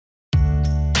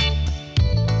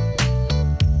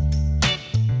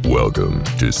Welcome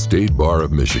to State Bar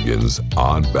of Michigan's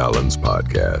On Balance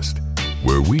podcast,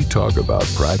 where we talk about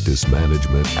practice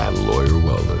management and lawyer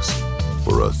wellness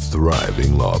for a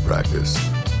thriving law practice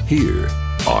here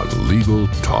on Legal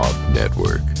Talk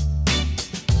Network.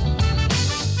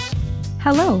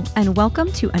 Hello, and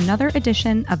welcome to another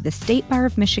edition of the State Bar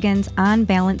of Michigan's On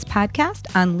Balance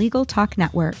podcast on Legal Talk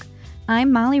Network.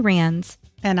 I'm Molly Rands.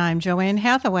 And I'm Joanne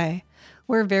Hathaway.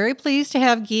 We're very pleased to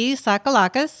have Guy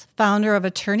Sakalakis, founder of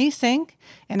Attorney Sync,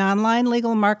 an online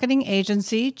legal marketing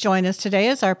agency, join us today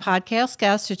as our podcast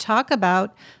guest to talk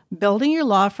about building your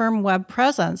law firm web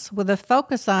presence with a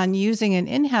focus on using an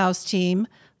in-house team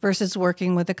versus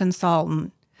working with a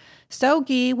consultant. So,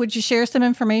 Guy, would you share some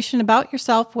information about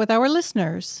yourself with our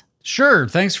listeners? Sure.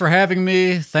 Thanks for having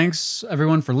me. Thanks,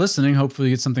 everyone, for listening. Hopefully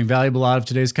you get something valuable out of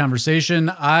today's conversation.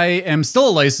 I am still a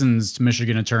licensed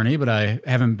Michigan attorney, but I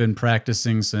haven't been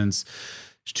practicing since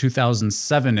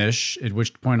 2007-ish, at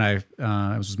which point as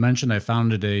was mentioned, I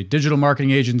founded a digital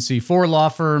marketing agency for law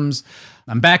firms.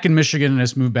 I'm back in Michigan, and I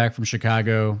just moved back from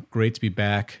Chicago. Great to be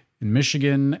back in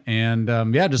Michigan. And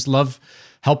just love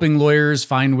helping lawyers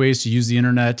find ways to use the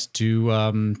internet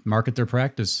to market their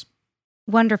practice.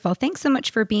 Wonderful. Thanks so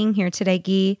much for being here today,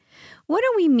 Guy. What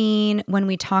do we mean when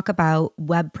we talk about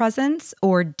web presence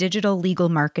or digital legal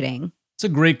marketing? It's a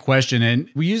great question. And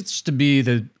we used to be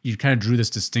you kind of drew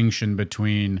this distinction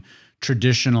between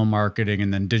traditional marketing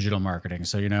and then digital marketing.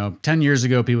 So, 10 years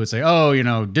ago, people would say,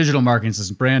 digital marketing is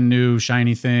this brand new,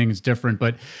 shiny thing. It's different.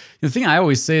 But the thing I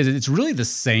always say is that it's really the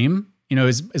same.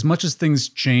 As much as things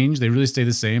change, they really stay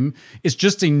the same. It's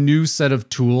just a new set of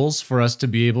tools for us to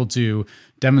be able to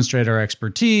demonstrate our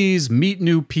expertise, meet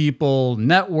new people,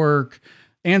 network,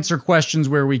 answer questions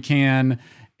where we can.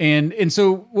 And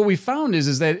so what we found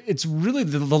is that it's really,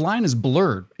 the line is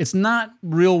blurred. It's not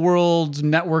real world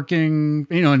networking,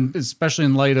 and especially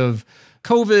in light of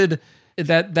COVID,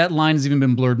 that line has even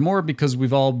been blurred more because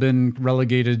we've all been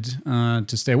relegated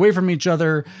to stay away from each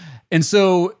other. And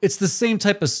so it's the same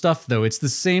type of stuff, though. It's the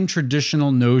same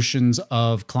traditional notions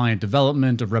of client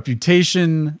development, of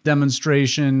reputation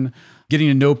demonstration, getting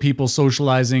to know people,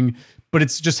 socializing, but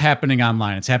it's just happening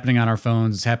online. It's happening on our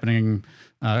phones. It's happening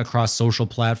across social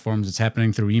platforms. It's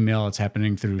happening through email. It's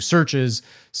happening through searches.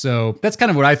 So that's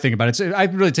kind of what I think about it. I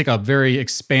really take a very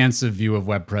expansive view of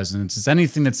web presence. It's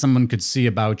anything that someone could see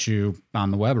about you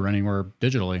on the web or anywhere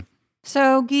digitally.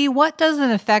 So, Guy, what does an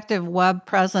effective web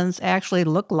presence actually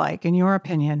look like, in your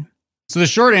opinion? So the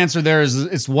short answer there is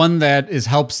it's one that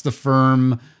helps the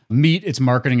firm meet its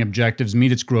marketing objectives,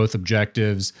 meet its growth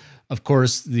objectives. Of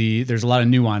course, there's a lot of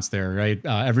nuance there, right?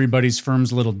 Everybody's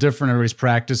firm's a little different. Everybody's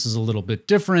practice is a little bit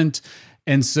different.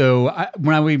 And so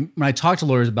when I talk to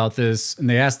lawyers about this and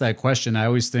they ask that question, I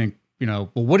always think, well,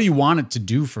 what do you want it to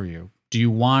do for you? Do you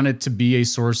want it to be a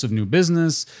source of new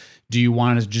business? Do you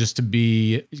want it just to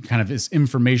be kind of this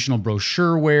informational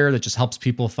brochureware that just helps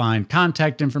people find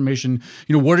contact information?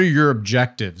 What are your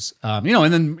objectives?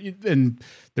 And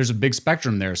there's a big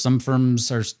spectrum there. Some firms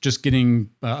are just getting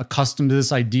accustomed to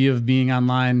this idea of being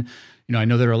online. I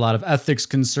know there are a lot of ethics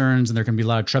concerns and there can be a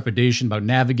lot of trepidation about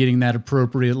navigating that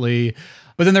appropriately.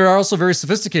 But then there are also very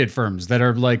sophisticated firms that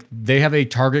are like, they have a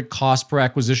target cost per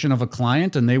acquisition of a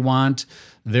client and they want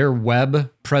their web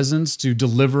presence to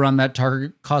deliver on that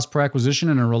target cost per acquisition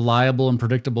in a reliable and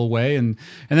predictable way. And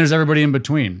there's everybody in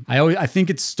between. I think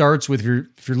it starts with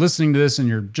if you're listening to this and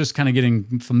you're just kind of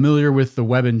getting familiar with the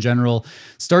web in general,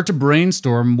 start to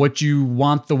brainstorm what you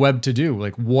want the web to do.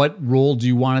 Like, what role do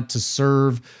you want it to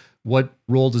serve? What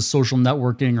role does social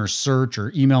networking or search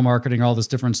or email marketing, all this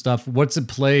different stuff, what's it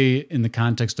play in the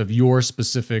context of your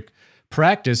specific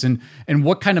practice? And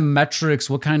what kind of metrics,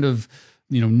 what kind of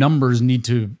numbers need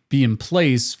to be in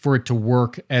place for it to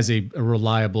work as a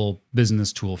reliable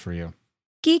business tool for you?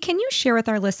 Guy, can you share with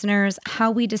our listeners how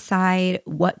we decide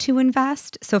what to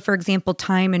invest? So, for example,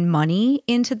 time and money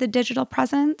into the digital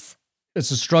presence? It's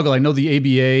a struggle. I know the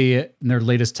ABA in their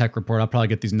latest tech report, I'll probably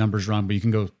get these numbers wrong, but you can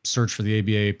go search for the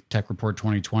ABA Tech Report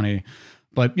 2020.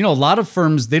 But, a lot of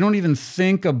firms, they don't even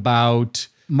think about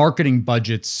marketing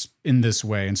budgets in this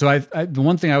way. And so the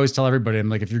one thing I always tell everybody, I'm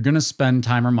like, if you're going to spend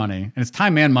time or money, and it's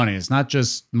time and money, it's not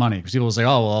just money, because people will say,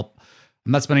 oh, well,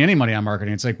 I'm not spending any money on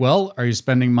marketing. It's like, well, are you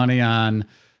spending money on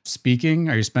speaking?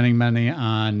 Are you spending money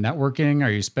on networking?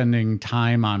 Are you spending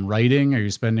time on writing? Are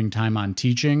you spending time on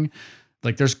teaching?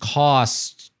 Like, there's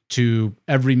cost to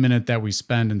every minute that we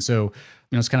spend. And so,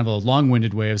 it's kind of a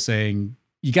long-winded way of saying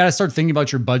you got to start thinking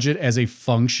about your budget as a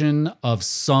function of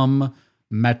some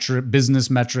business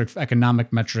metric,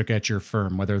 economic metric at your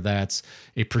firm, whether that's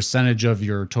a percentage of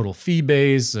your total fee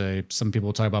base. Some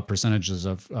people talk about percentages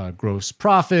of gross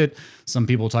profit. Some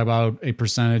people talk about a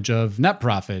percentage of net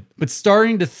profit. But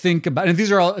starting to think about, and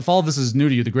these are all, if all of this is new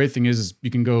to you, the great thing is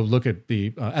you can go look at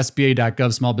the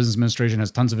SBA.gov. Small Business Administration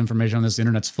has tons of information on this. The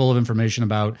internet's full of information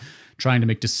about trying to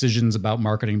make decisions about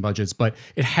marketing budgets, but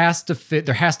it has to fit.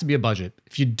 There has to be a budget.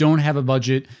 If you don't have a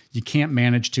budget, you can't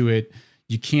manage to it.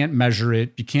 You can't measure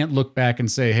it. You can't look back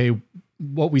and say, hey,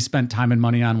 what we spent time and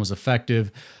money on was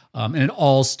effective. And it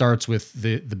all starts with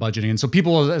the budgeting. And so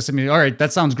people will ask me, all right,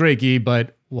 that sounds great, Guy,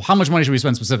 but how much money should we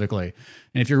spend specifically?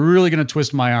 And if you're really going to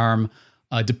twist my arm,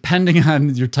 depending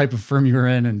on your type of firm you're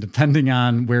in and depending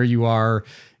on where you are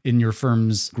in your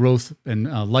firm's growth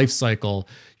and life cycle,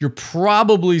 you're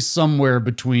probably somewhere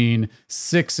between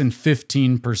 6 and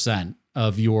 15%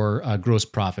 of your gross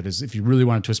profit, is if you really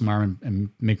want to twist my arm and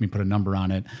make me put a number on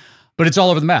it. But it's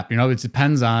all over the map. It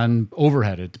depends on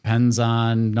overhead. It depends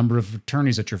on number of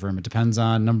attorneys at your firm. It depends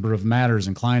on number of matters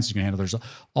and clients you can handle. There's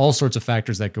all sorts of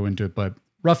factors that go into it. But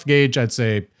rough gauge, I'd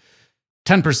say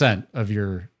 10% of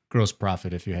your gross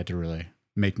profit if you had to really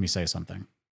make me say something.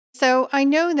 So I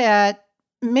know that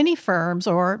many firms,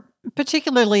 or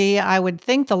particularly I would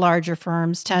think the larger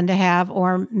firms, tend to have,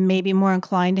 or maybe more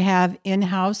inclined to have,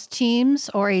 in-house teams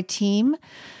or a team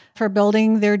for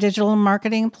building their digital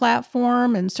marketing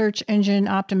platform and search engine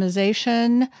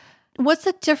optimization. What's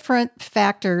the different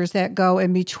factors that go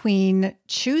in between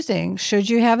choosing? Should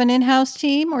you have an in-house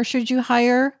team or should you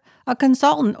hire a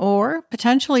consultant, or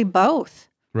potentially both?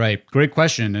 Right. Great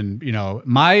question. And,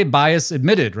 my bias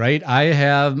admitted, right?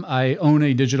 I own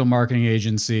a digital marketing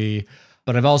agency,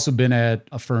 but I've also been at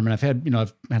a firm, and I've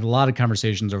had a lot of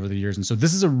conversations over the years. And so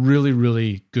this is a really,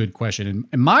 really good question.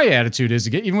 And my attitude is,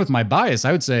 even with my bias,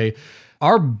 I would say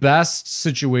our best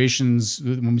situations,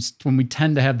 when we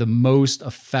tend to have the most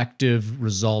effective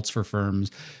results for firms,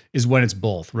 is when it's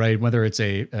both, right? Whether it's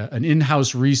an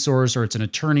in-house resource or it's an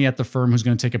attorney at the firm who's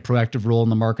going to take a proactive role in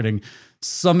the marketing,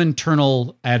 some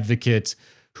internal advocate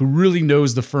who really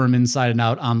knows the firm inside and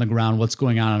out on the ground, what's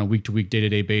going on a week-to-week,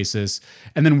 day-to-day basis,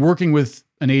 and then working with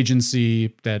an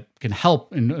agency that can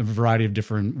help in a variety of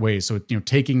different ways. So,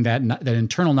 taking that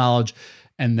internal knowledge,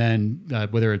 and then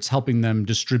whether it's helping them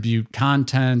distribute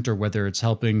content, or whether it's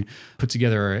helping put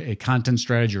together a content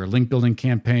strategy or a link building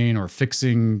campaign, or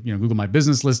fixing Google My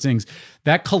Business listings,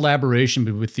 that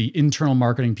collaboration with the internal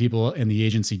marketing people and the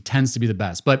agency tends to be the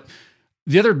best. But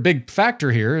the other big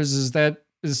factor here is that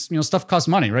stuff costs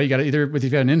money, right? You got to if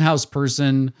you've got an in-house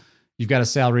person, you've got a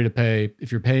salary to pay.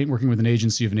 If you're working with an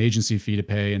agency, you have an agency fee to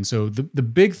pay. And so the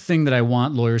big thing that I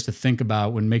want lawyers to think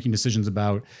about when making decisions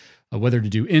about whether to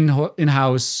do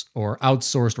in-house or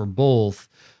outsourced or both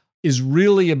is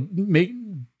really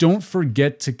don't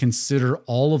forget to consider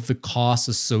all of the costs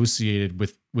associated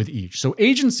with each. So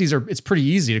agencies it's pretty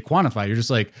easy to quantify. You're just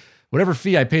like, whatever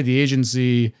fee I pay the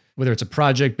agency, whether it's a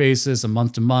project basis, a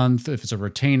month to month, if it's a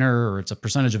retainer or it's a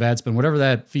percentage of ad spend, whatever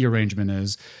that fee arrangement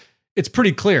is, it's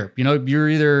pretty clear. You're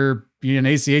either an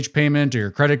ACH payment or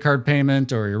your credit card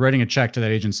payment, or you're writing a check to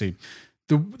that agency.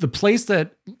 The place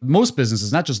that most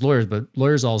businesses, not just lawyers, but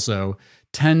lawyers also,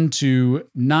 tend to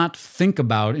not think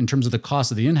about in terms of the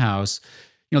cost of the in-house,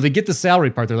 they get the salary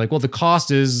part. They're like, well, the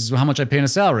cost is how much I pay in a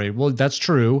salary. Well, that's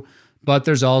true. But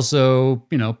there's also,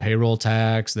 payroll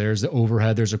tax, there's the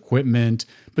overhead, there's equipment.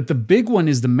 But the big one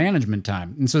is the management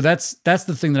time. And so that's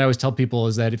the thing that I always tell people,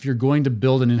 is that if you're going to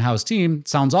build an in-house team, it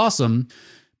sounds awesome,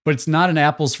 but it's not an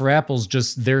apples for apples,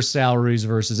 just their salaries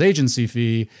versus agency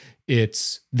fee.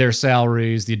 It's their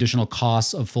salaries, the additional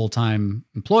costs of full-time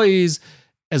employees,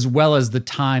 as well as the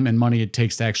time and money it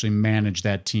takes to actually manage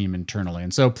that team internally.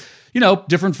 And so,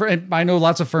 I know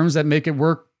lots of firms that make it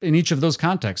work in each of those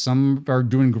contexts. Some are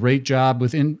doing a great job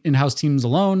with in-house teams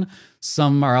alone.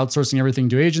 Some are outsourcing everything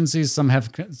to agencies. Some have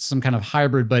some kind of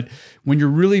hybrid. But when you're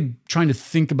really trying to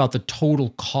think about the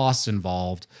total costs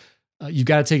involved, you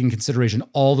got to take in consideration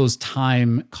all those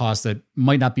time costs that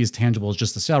might not be as tangible as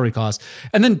just the salary costs.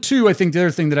 And then two, I think the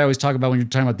other thing that I always talk about when you're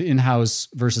talking about the in-house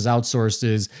versus outsourced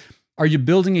is, are you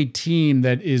building a team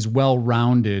that is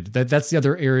well-rounded? That's the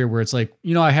other area where it's like,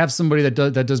 I have somebody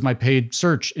that does my paid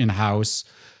search in-house,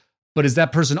 but is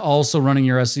that person also running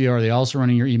your SEO? Are they also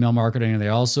running your email marketing? Are they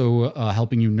also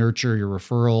helping you nurture your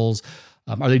referrals?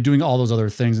 Are they doing all those other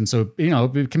things? And so,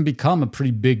 it can become a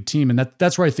pretty big team. And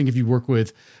that's where I think if you work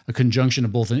with a conjunction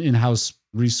of both an in-house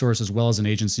resource as well as an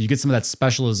agency, you get some of that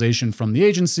specialization from the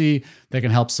agency that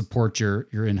can help support your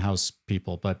in-house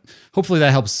people. But hopefully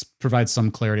that helps provide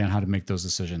some clarity on how to make those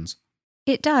decisions.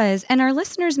 It does. And our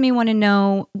listeners may want to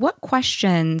know, what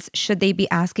questions should they be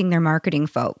asking their marketing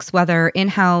folks, whether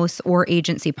in-house or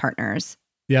agency partners?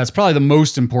 Yeah, it's probably the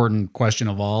most important question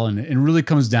of all. And it really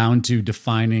comes down to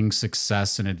defining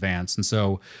success in advance. And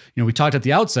so, we talked at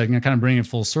the outset, kind of bringing it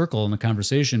full circle in the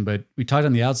conversation, but we talked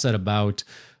on the outset about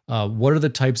what are the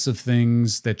types of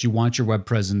things that you want your web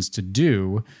presence to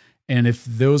do. And if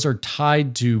those are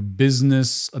tied to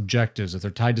business objectives, if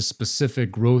they're tied to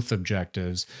specific growth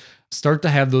objectives, start to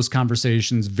have those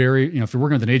conversations if you're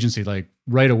working with an agency, like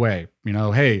right away,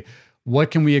 hey,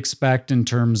 what can we expect in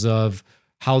terms of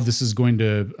how this is going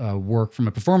to work from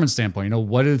a performance standpoint?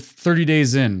 What if 30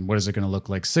 days in, what is it going to look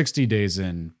like? 60 days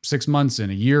in, 6 months in,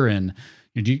 a year in?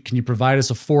 Can you provide us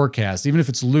a forecast, even if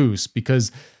it's loose?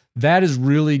 Because that is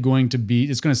really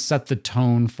it's going to set the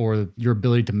tone for your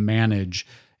ability to manage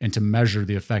and to measure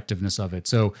the effectiveness of it.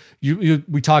 So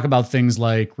we talk about things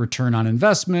like return on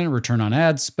investment, return on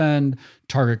ad spend,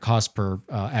 target cost per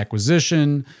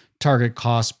acquisition, target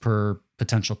cost per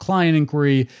potential client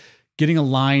inquiry. Getting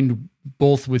aligned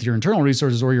both with your internal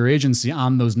resources or your agency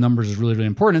on those numbers is really, really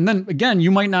important. And then again, you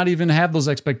might not even have those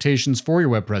expectations for your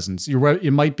web presence.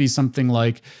 It might be something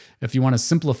like, if you want to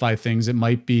simplify things, it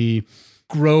might be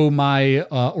grow my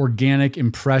organic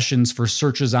impressions for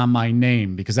searches on my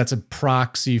name, because that's a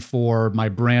proxy for my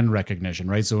brand recognition,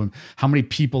 right? So how many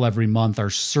people every month are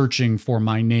searching for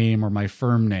my name or my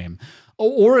firm name?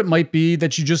 Or it might be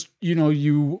that you just,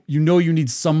 you need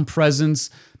some presence,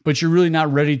 but you're really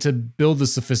not ready to build a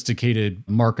sophisticated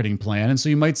marketing plan. And so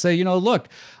you might say, look,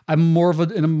 I'm in more of a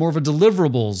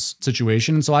deliverables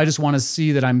situation. And so I just want to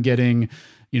see that I'm getting,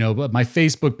 my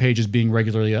Facebook page is being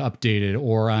regularly updated,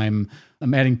 or I'm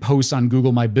adding posts on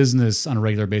Google My Business on a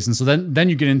regular basis. And so then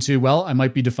you get into, I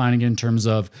might be defining it in terms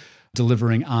of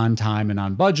delivering on time and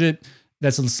on budget.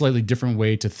 That's a slightly different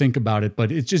way to think about it.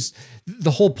 But it's just,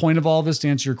 the whole point of all of this, to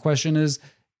answer your question, is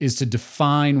to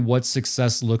define what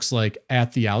success looks like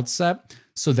at the outset,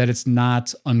 so that it's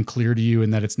not unclear to you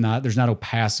and that there's not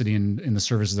opacity in the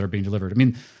services that are being delivered. I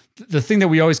mean, the thing that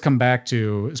we always come back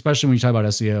to, especially when you talk about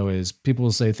SEO, is people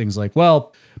will say things like,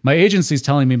 well, my agency's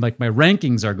telling me like my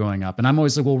rankings are going up. And I'm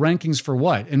always like, well, rankings for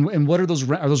what? And what are those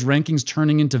rankings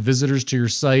turning into visitors to your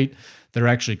site that are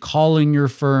actually calling your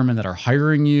firm and that are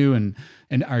hiring you?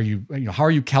 And are you, how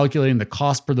are you calculating the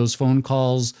cost per those phone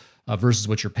calls versus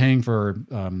what you're paying for,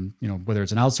 whether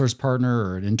it's an outsourced partner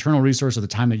or an internal resource, or the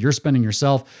time that you're spending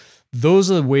yourself?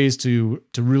 Those are the ways to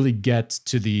really get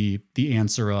to the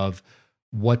answer of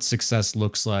what success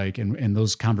looks like, and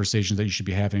those conversations that you should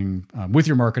be having with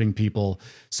your marketing people,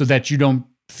 so that you don't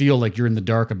feel like you're in the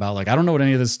dark about, like, I don't know what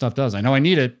any of this stuff does. I know I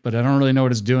need it, but I don't really know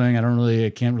what it's doing. I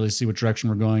can't really see what direction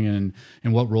we're going in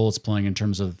and what role it's playing in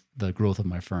terms of the growth of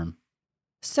my firm.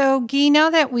 So, Guy, now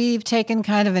that we've taken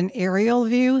kind of an aerial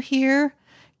view here,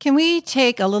 can we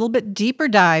take a little bit deeper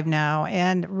dive now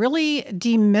and really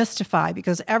demystify,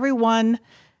 because everyone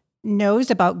knows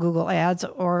about Google Ads,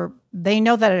 or they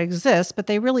know that it exists, but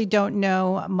they really don't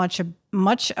know much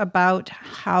about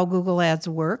how Google Ads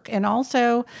work. And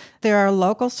also, there are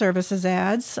local services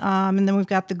ads, and then we've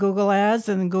got the Google Ads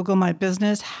and Google My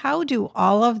Business. How do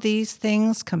all of these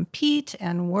things compete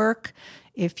and work,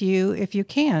 if you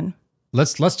can?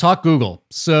 Let's talk Google.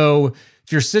 So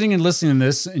if you're sitting and listening to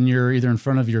this and you're either in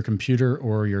front of your computer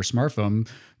or your smartphone,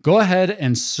 go ahead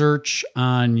and search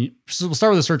on, so we'll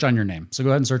start with a search on your name. So go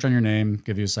ahead and search on your name,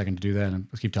 give you a second to do that, and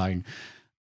let's keep talking.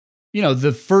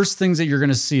 The first things that you're going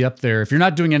to see up there, if you're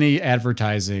not doing any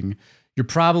advertising,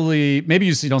 maybe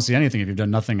you don't see anything if you've done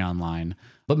nothing online,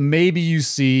 but maybe you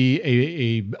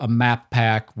see a map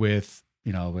pack with,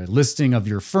 a listing of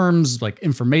your firm's like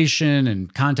information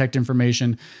and contact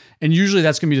information. And usually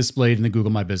that's going to be displayed in the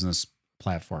Google My Business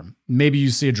platform. Maybe you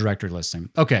see a directory listing.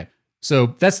 Okay.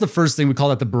 So that's the first thing. We call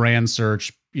that the brand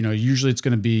search. Usually it's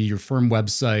going to be your firm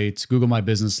website, Google My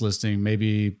Business listing,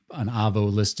 maybe an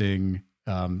Avvo listing.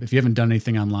 If you haven't done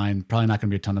anything online, probably not going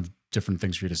to be a ton of different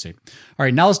things for you to see. All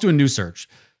right, now let's do a new search.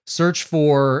 Search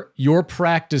for your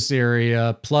practice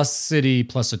area plus city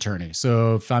plus attorney.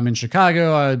 So if I'm in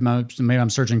Chicago, maybe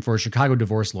I'm searching for a Chicago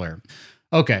divorce lawyer.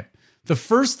 Okay. The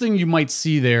first thing you might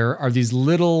see there are these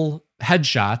little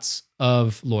headshots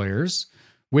of lawyers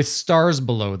with stars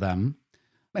below them.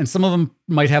 And some of them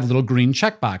might have little green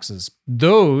check boxes.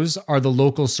 Those are the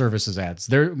local services ads.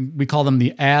 We call them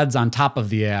the ads on top of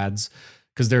the ads,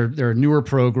 because they're a newer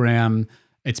program.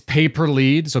 It's pay per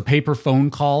lead, so pay per phone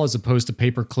call as opposed to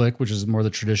pay per click, which is more the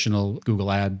traditional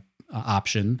Google ad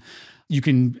option. You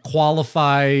can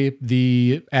qualify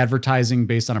the advertising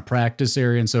based on a practice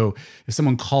area. And so if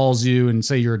someone calls you and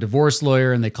say you're a divorce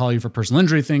lawyer and they call you for personal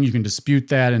injury thing, you can dispute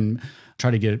that and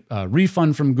try to get a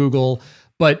refund from Google.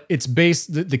 But it's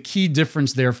based, the key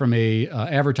difference there from a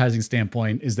advertising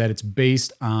standpoint is that it's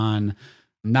based on,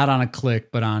 not on a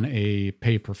click, but on a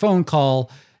pay per phone call.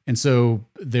 And so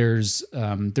there's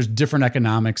different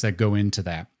economics that go into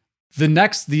that. The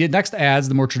next ads,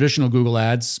 the more traditional Google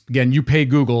ads, again, you pay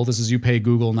Google. This is you pay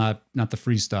Google, not the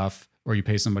free stuff, or you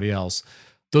pay somebody else.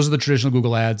 Those are the traditional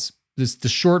Google ads. The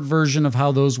short version of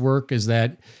how those work is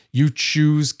that you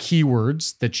choose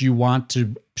keywords that you want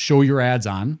to show your ads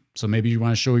on. So maybe you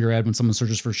want to show your ad when someone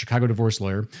searches for Chicago divorce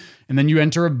lawyer, and then you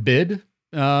enter a bid,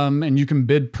 and you can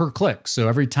bid per click. So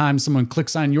every time someone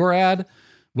clicks on your ad,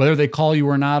 whether they call you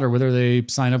or not, or whether they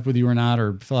sign up with you or not,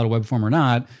 or fill out a web form or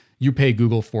not, you pay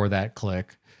Google for that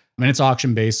click. I mean, it's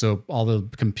auction based, so all the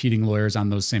competing lawyers on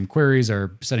those same queries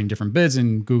are setting different bids,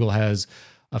 and Google has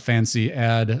a fancy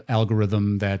ad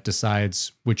algorithm that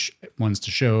decides which ones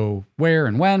to show where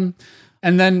and when.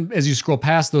 And then as you scroll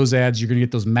past those ads, you're going to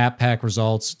get those map pack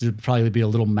results. There'll probably be a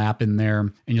little map in there,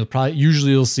 and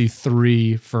you'll see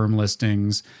 3 firm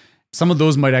listings. Some of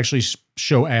those might actually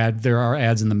show there are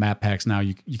ads in the map packs now.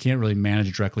 You can't really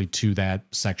manage directly to that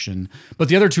section. But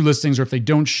the other 2 listings, or if they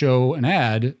don't show an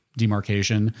ad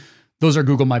demarcation, those are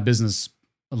Google My Business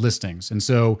listings. And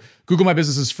so Google My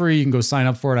Business is free. You can go sign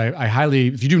up for it. I highly,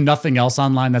 if you do nothing else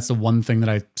online, that's the one thing that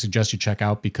I suggest you check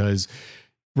out, because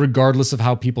regardless of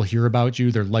how people hear about you,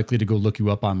 they're likely to go look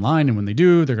you up online. And when they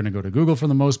do, they're going to go to Google for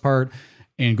the most part.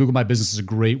 And Google My Business is a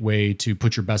great way to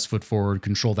put your best foot forward,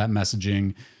 control that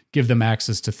messaging, give them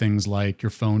access to things like your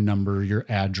phone number, your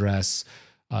address.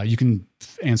 You can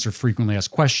answer frequently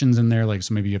asked questions in there. Like,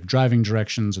 so maybe you have driving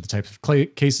directions or the types of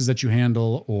cases that you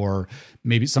handle, or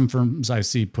maybe some firms I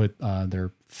see put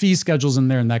their fee schedules in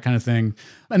there and that kind of thing.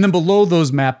 And then below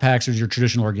those map packs are your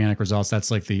traditional organic results. That's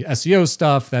like the SEO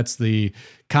stuff. That's the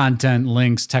content,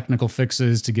 links, technical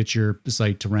fixes to get your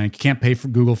site to rank. You can't pay for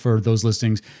Google for those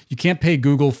listings. You can't pay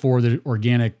Google for the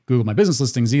organic Google My Business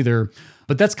listings either.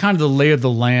 But that's kind of the lay of the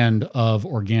land of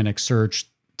organic search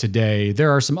today.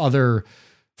 There are some other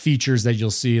features that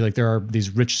you'll see, like there are these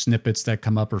rich snippets that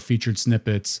come up, or featured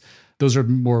snippets. Those are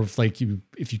more of like,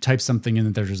 if you type something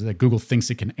in that Google thinks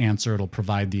it can answer, it'll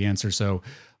provide the answer. So,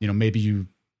 maybe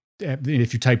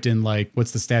if you typed in like,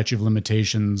 what's the statute of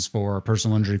limitations for a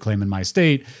personal injury claim in my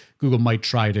state, Google might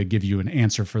try to give you an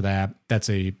answer for that.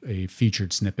 That's a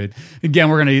featured snippet.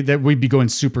 Again, we'd be going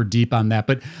super deep on that.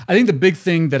 But I think the big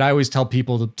thing that I always tell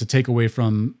people to take away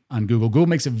from on Google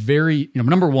makes it very,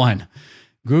 number one,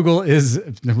 Google is,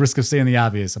 the risk of saying the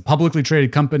obvious, a publicly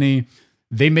traded company.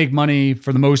 They make money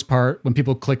for the most part when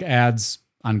people click ads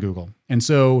on Google. And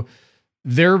so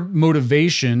their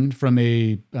motivation from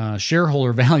a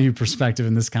shareholder value perspective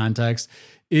in this context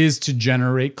is to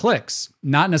generate clicks,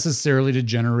 not necessarily to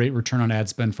generate return on ad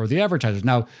spend for the advertisers.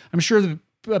 Now, I'm sure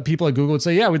the people at Google would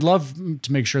say, yeah, we'd love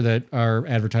to make sure that our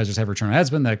advertisers have return on ad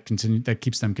spend that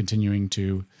keeps them continuing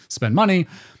to spend money.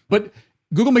 But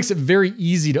Google makes it very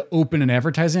easy to open an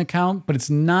advertising account, but it's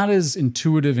not as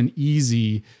intuitive and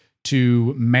easy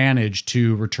to manage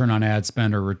to return on ad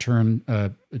spend, or return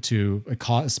to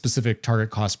a specific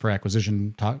target cost per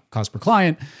acquisition, cost per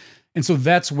client. And so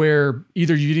that's where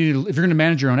either you need to, if you're going to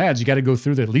manage your own ads, you got to go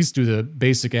through at least do the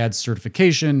basic ads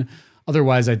certification.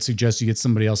 Otherwise, I'd suggest you get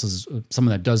someone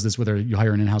that does this, whether you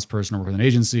hire an in-house person or work with an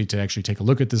agency, to actually take a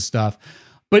look at this stuff.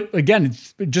 But again,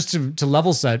 just to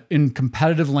level set, in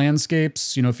competitive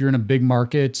landscapes, if you're in a big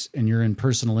market and you're in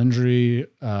personal injury,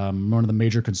 one of the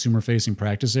major consumer-facing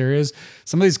practice areas,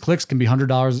 some of these clicks can be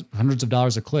hundreds of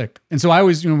dollars a click. And so I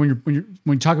always, when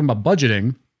you're talking about budgeting,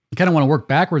 you kind of want to work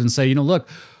backwards and say, look,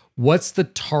 what's the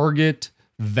target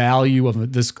value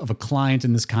of a client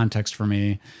in this context for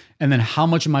me? And then how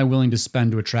much am I willing to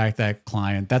spend to attract that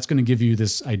client? That's going to give you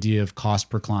this idea of cost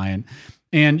per client.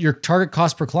 And your target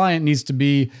cost per client needs to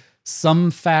be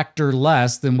some factor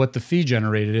less than what the fee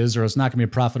generated is, or it's not going to be a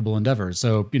profitable endeavor.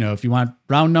 So, if you want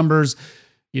round numbers,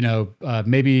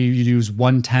 maybe you use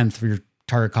 1/10 for your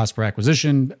target cost per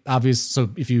acquisition. So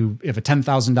if a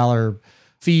 $10,000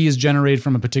 fee is generated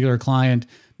from a particular client,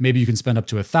 maybe you can spend up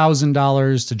to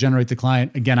 $1,000 to generate the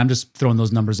client. Again, I'm just throwing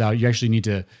those numbers out. You actually need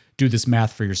to do this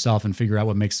math for yourself and figure out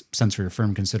what makes sense for your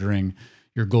firm, considering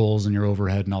your goals and your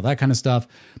overhead and all that kind of stuff.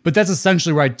 But that's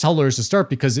essentially where I tell lawyers to start,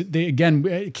 because I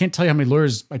can't tell you how many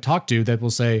lawyers I talk to that will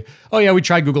say, oh yeah, we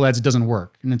tried Google Ads, it doesn't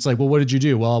work. And it's like, well, what did you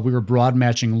do? Well, we were broad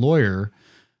matching lawyer.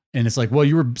 And it's like, well,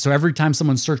 so every time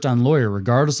someone searched on lawyer,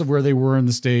 regardless of where they were in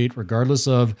the state, regardless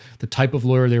of the type of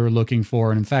lawyer they were looking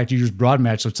for, and in fact, you just broad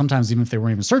match. So sometimes even if they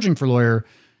weren't even searching for lawyer,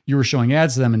 you were showing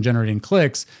ads to them and generating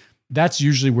clicks. that's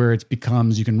usually where it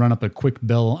becomes you can run up a quick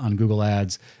bill on Google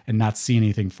Ads and not see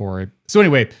anything for it. So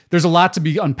anyway, there's a lot to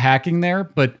be unpacking there,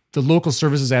 but the local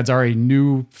services ads are a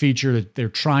new feature that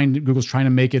Google's trying to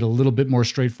make it a little bit more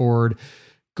straightforward.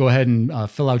 Go ahead and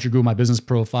fill out your Google My Business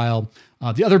profile.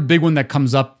 The other big one that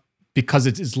comes up because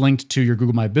it's linked to your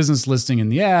Google My Business listing in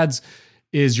the ads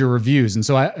is your reviews. And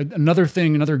so another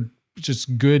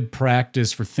just good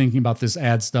practice for thinking about this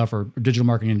ad stuff or digital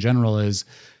marketing in general is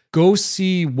go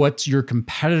see what your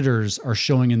competitors are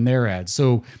showing in their ads.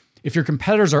 So if your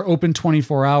competitors are open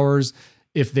 24 hours,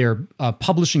 if they're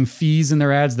publishing fees in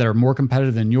their ads that are more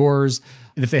competitive than yours,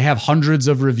 if they have hundreds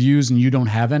of reviews and you don't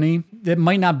have any, that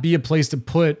might not be a place to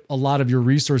put a lot of your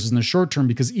resources in the short term,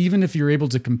 because even if you're able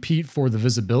to compete for the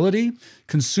visibility,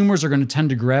 consumers are going to tend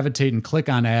to gravitate and click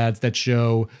on ads that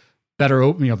show better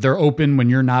open, if they're open when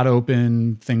you're not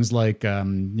open, things like,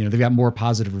 they've got more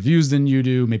positive reviews than you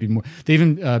do, maybe more. They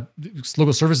even,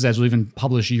 local services ads will even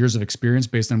publish years of experience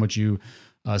based on what you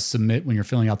submit when you're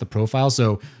filling out the profile.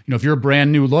 So, if you're a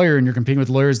brand new lawyer and you're competing with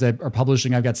lawyers that are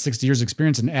publishing, I've got 60 years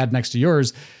experience, and ad next to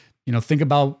yours, think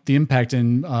about the impact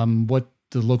and what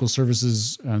the local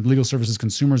services, legal services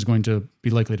consumer is going to be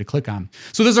likely to click on.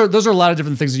 So those are a lot of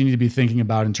different things that you need to be thinking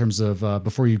about in terms of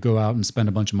before you go out and spend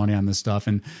a bunch of money on this stuff.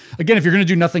 And again, if you're going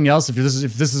to do nothing else, if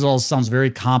this is all sounds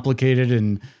very complicated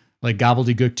and like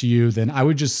gobbledygook to you, then I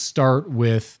would just start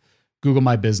with Google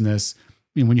My Business.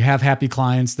 When you have happy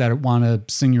clients that want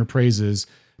to sing your praises,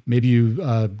 maybe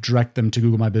you direct them to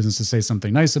Google My Business to say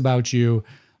something nice about you,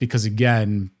 because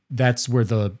again, that's where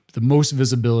the most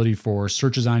visibility for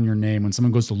searches on your name. When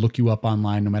someone goes to look you up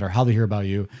online, no matter how they hear about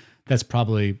you, that's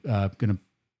probably going to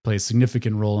play a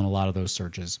significant role in a lot of those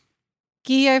searches.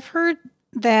 Guy, I've heard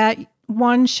that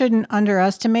one shouldn't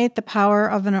underestimate the power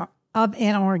of an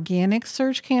organic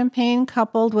search campaign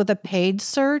coupled with a paid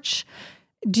search.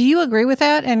 Do you agree with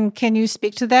that? And can you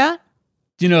speak to that?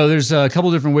 There's a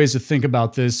couple different ways to think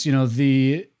about this.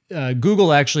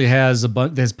 Google actually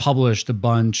has published a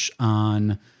bunch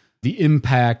on the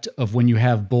impact of when you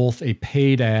have both a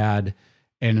paid ad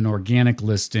and an organic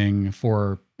listing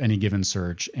for any given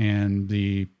search. And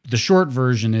the short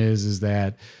version is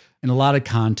that in a lot of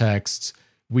contexts,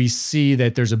 we see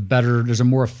that there's a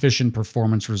more efficient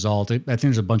performance result. I think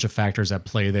there's a bunch of factors at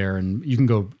play there. And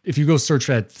if you go search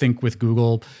at Think with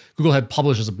Google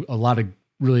publishes a lot of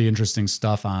really interesting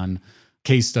stuff on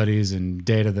case studies and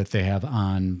data that they have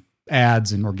on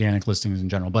ads and organic listings in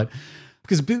general. But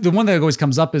because the one that always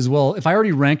comes up is, well, if I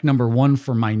already rank number one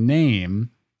for my name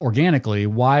organically,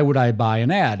 why would I buy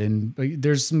an ad? And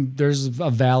there's a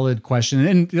valid question.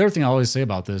 And the other thing I always say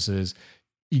about this is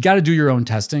you got to do your own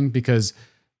testing, because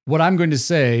what I'm going to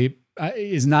say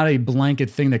is not a blanket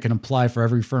thing that can apply for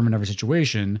every firm in every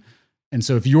situation. And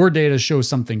so if your data shows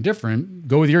something different,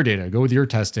 go with your data, go with your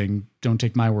testing. Don't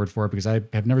take my word for it, because I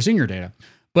have never seen your data.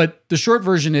 But the short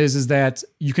version is that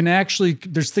you can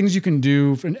there's things you can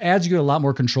do. In ads, you get a lot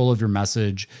more control of your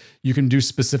message. You can do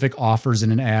specific offers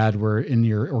in an ad, where in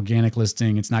your organic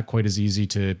listing, it's not quite as easy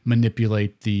to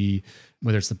manipulate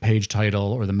whether it's the page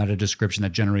title or the meta description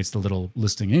that generates the little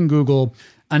listing in Google.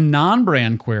 On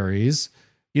non-brand queries,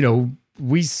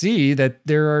 we see that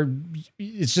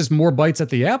it's just more bites at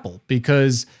the apple,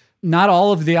 because not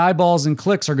all of the eyeballs and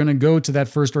clicks are going to go to that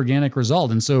first organic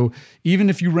result. And so even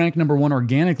if you rank number one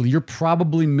organically, you're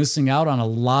probably missing out on a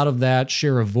lot of that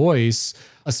share of voice,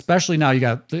 especially now you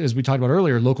got, as we talked about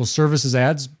earlier, local services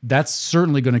ads. That's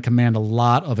certainly going to command a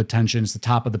lot of attention. It's the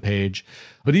top of the page.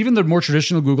 But even the more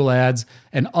traditional Google ads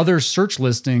and other search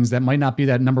listings that might not be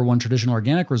that number one traditional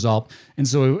organic result. And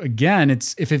so again,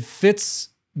 if it fits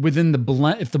within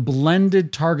if the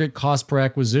blended target cost per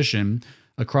acquisition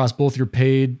across both your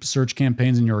paid search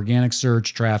campaigns and your organic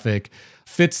search traffic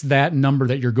fits that number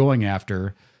that you're going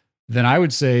after, then I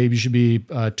would say you should be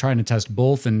trying to test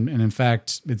both. And in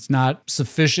fact, it's not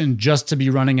sufficient just to be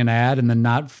running an ad and then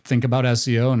not think about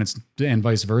SEO, and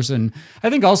vice versa. And I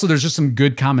think also there's just some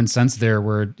good common sense there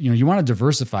where, you want to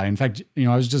diversify. In fact,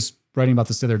 I was just writing about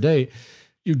this the other day.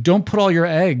 You don't put all your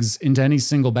eggs into any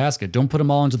single basket. Don't put them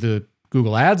all into the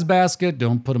Google Ads basket.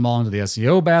 Don't put them all into the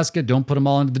SEO basket. Don't put them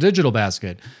all into the digital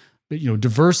basket. But,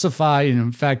 diversify. And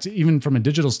in fact, even from a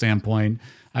digital standpoint,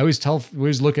 I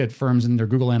always look at firms in their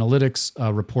Google Analytics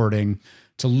reporting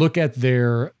to look at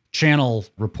their channel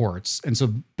reports. And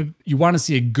so you want to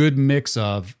see a good mix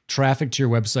of traffic to your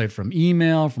website from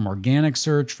email, from organic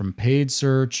search, from paid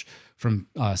search, from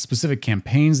specific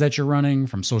campaigns that you're running,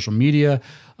 from social media.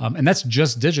 And that's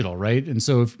just digital, right? And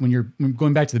so when you're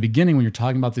going back to the beginning, when you're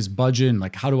talking about this budget and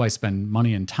like, how do I spend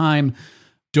money and time?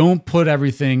 Don't put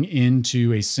everything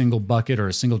into a single bucket or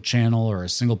a single channel or a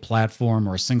single platform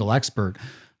or a single expert.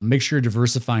 make sure you're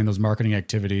diversifying those marketing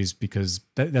activities, because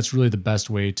that's really the best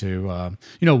way to,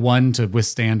 one, to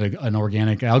withstand an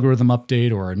organic algorithm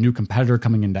update or a new competitor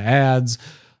coming into ads.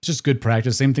 It's just good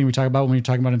practice. Same thing we talk about when you're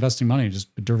talking about investing money, just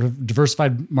a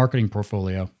diversified marketing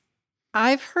portfolio.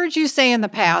 I've heard you say in the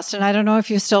past, and I don't know if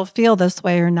you still feel this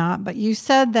way or not, but you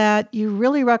said that you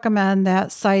really recommend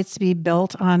that sites be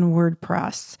built on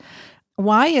WordPress.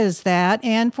 Why is that?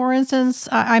 And for instance,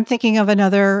 I'm thinking of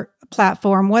another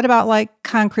platform. What about like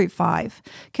Concrete 5?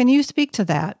 Can you speak to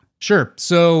that? Sure.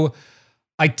 So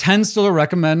I tend still to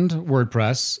recommend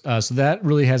WordPress. So that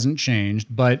really hasn't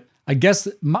changed. But I guess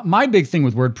my big thing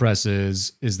with WordPress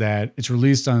is that it's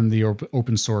released on the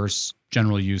open source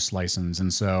general use license.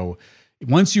 And so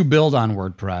once you build on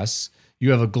WordPress,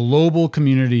 you have a global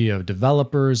community of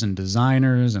developers and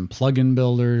designers and plugin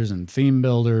builders and theme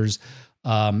builders.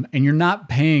 And you're not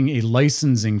paying a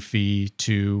licensing fee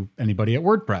to anybody at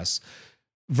WordPress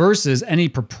versus any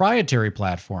proprietary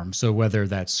platform. So whether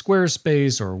that's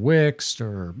Squarespace or Wix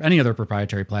or any other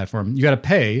proprietary platform, you got to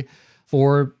pay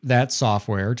for that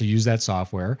software to use that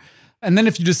software. And then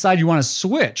if you decide you want to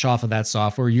switch off of that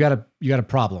software, you got a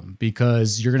problem,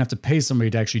 because you're going to have to pay somebody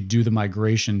to actually do the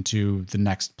migration to the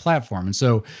next platform. And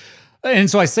so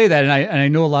I say that, and I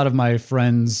know a lot of my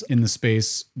friends in the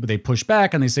space, but they push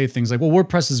back and they say things like, well,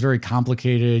 WordPress is very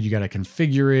complicated. You got to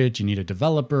configure it. You need a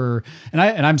developer. And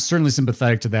I'm certainly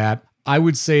sympathetic to that. I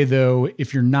would say, though,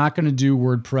 if you're not going to do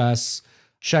WordPress,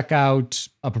 check out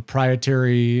a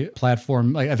proprietary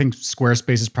platform. Like, I think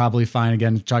Squarespace is probably fine.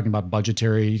 Again, talking about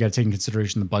budgetary, you got to take in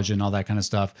consideration the budget and all that kind of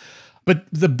stuff. But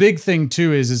the big thing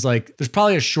too is like, there's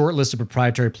probably a short list of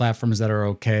proprietary platforms that are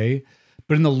okay.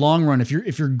 But in the long run, if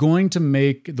you're going to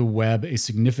make the web a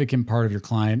significant part of your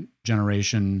client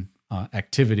generation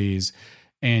activities,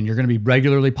 and you're going to be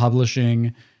regularly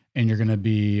publishing, and you're going to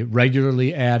be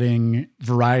regularly adding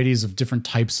varieties of different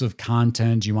types of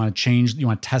content, you want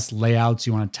to test layouts,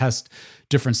 you want to test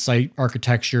different site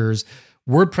architectures,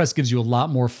 WordPress gives you a lot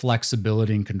more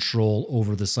flexibility and control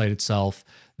over the site itself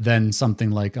than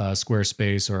something like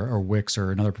Squarespace or Wix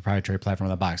or another proprietary platform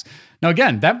in the box. Now,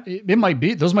 again,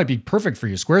 those might be perfect for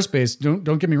you. Squarespace,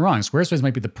 don't get me wrong, Squarespace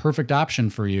might be the perfect option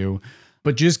for you,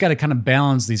 but you just got to kind of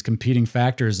balance these competing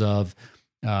factors of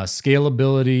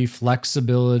scalability,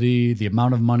 flexibility, the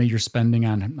amount of money you're spending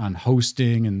on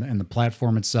hosting and the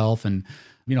platform itself, and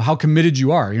how committed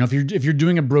you are. If you're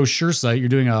doing a brochure site, you're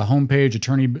doing a homepage,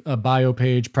 attorney bio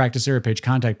page, practice area page,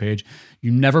 contact page,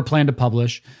 you never plan to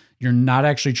publish. You're not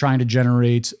actually trying to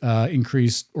generate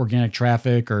increased organic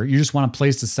traffic, or you just want a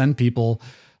place to send people,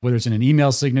 whether it's in an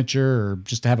email signature or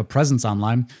just to have a presence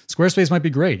online. Squarespace might be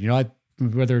great.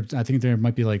 I think there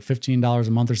might be like $15 a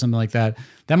month or something like that.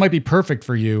 That might be perfect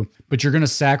for you, but you're going to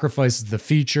sacrifice the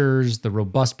features, the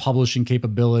robust publishing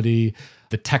capability,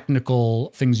 the technical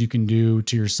things you can do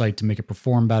to your site to make it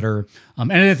perform better.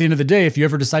 And at the end of the day, if you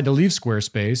ever decide to leave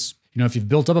Squarespace, if you've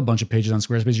built up a bunch of pages on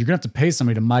Squarespace, you're going to have to pay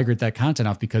somebody to migrate that content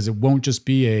off, because it won't just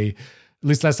be at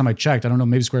least last time I checked, I don't know,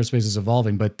 maybe Squarespace is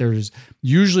evolving, but there's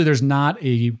not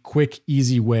a quick,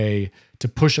 easy way to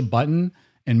push a button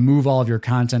and move all of your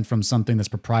content from something that's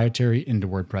proprietary into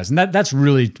WordPress. And that's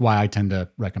really why I tend to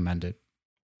recommend it.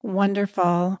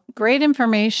 Wonderful. Great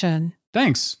information.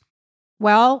 Thanks.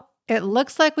 Well, it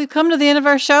looks like we've come to the end of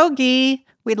our show, Guy.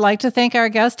 We'd like to thank our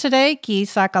guest today, Guy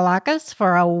Sakalakis,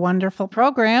 for a wonderful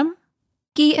program.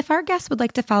 Guy, if our guests would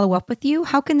like to follow up with you,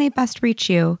 how can they best reach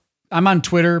you? I'm on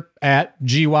Twitter at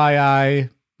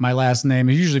GYI, my last name.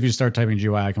 Usually if you start typing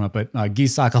GYI, I come up, but Guy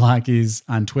Sakalakis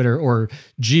on Twitter, or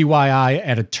GYI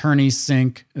at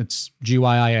AttorneySync. It's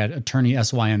GYI at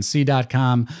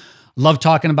AttorneySync.com. Love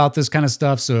talking about this kind of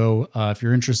stuff. So if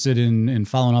you're interested in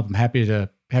following up, I'm happy to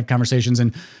have conversations.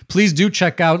 And please do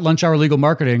check out Lunch Hour Legal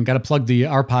Marketing. Got to plug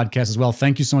our podcast as well.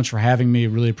 Thank you so much for having me.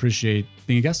 Really appreciate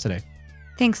being a guest today.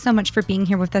 Thanks so much for being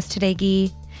here with us today, Guy.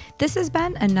 This has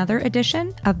been another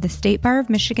edition of the State Bar of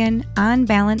Michigan On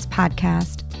Balance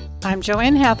podcast. I'm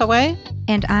Joanne Hathaway.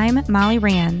 And I'm Molly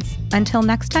Rands. Until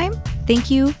next time,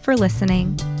 thank you for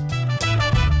listening.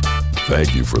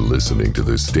 Thank you for listening to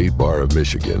the State Bar of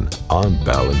Michigan On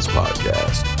Balance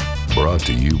podcast, brought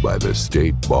to you by the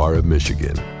State Bar of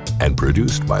Michigan and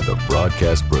produced by the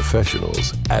broadcast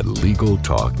professionals at Legal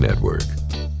Talk Network.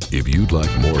 If you'd like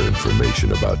more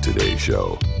information about today's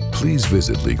show, please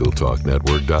visit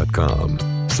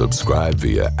LegalTalkNetwork.com. Subscribe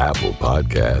via Apple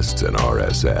Podcasts and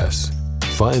RSS.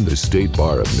 Find the State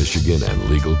Bar of Michigan and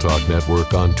Legal Talk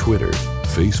Network on Twitter,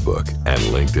 Facebook, and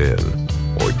LinkedIn.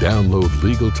 Or download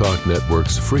Legal Talk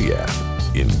Network's free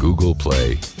app in Google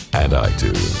Play and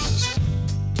iTunes.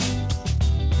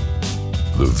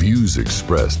 The views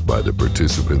expressed by the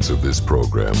participants of this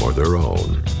program are their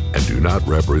own and do not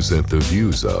represent the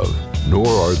views of, nor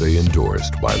are they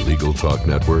endorsed by Legal Talk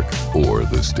Network or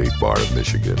the State Bar of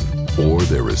Michigan, or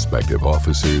their respective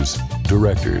officers,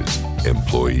 directors,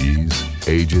 employees,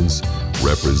 agents,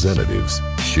 representatives,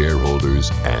 shareholders,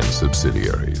 and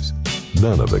subsidiaries.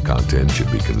 None of the content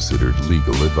should be considered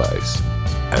legal advice.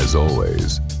 As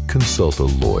always, consult a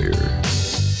lawyer.